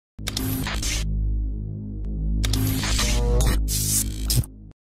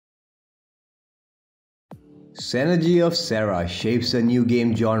Synergy of Serra shapes a new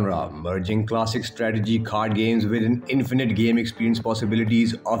game genre, merging classic strategy card games with an infinite game experience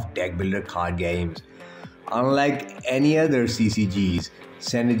possibilities of deck builder card games. Unlike any other CCGs,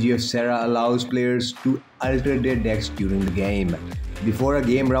 Synergy of Serra allows players to alter their decks during the game. Before a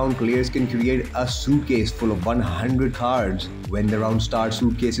game round, players can create a suitcase full of 100 cards. When the round starts,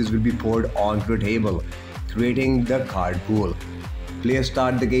 suitcases will be poured onto a table, creating the card pool. Players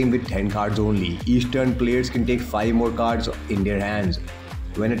start the game with 10 cards only. Each turn, players can take 5 more cards in their hands.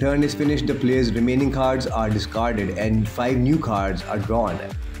 When a turn is finished, the player's remaining cards are discarded and 5 new cards are drawn.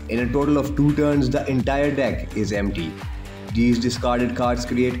 In a total of 2 turns, the entire deck is empty. These discarded cards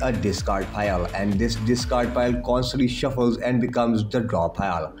create a discard pile, and this discard pile constantly shuffles and becomes the draw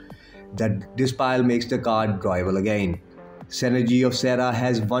pile. This pile makes the card drawable again. Synergy of Serra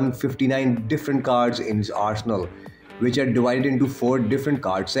has 159 different cards in its arsenal, which are divided into 4 different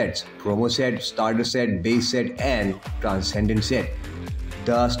card sets: promo set, starter set, base set, and transcendent set.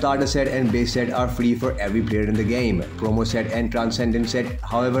 The starter set and base set are free for every player in the game. Promo set and transcendent set,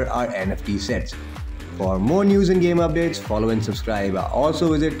 however, are NFT sets. For more news and game updates, follow and subscribe.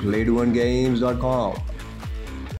 Also visit PlayToEarnGames.com.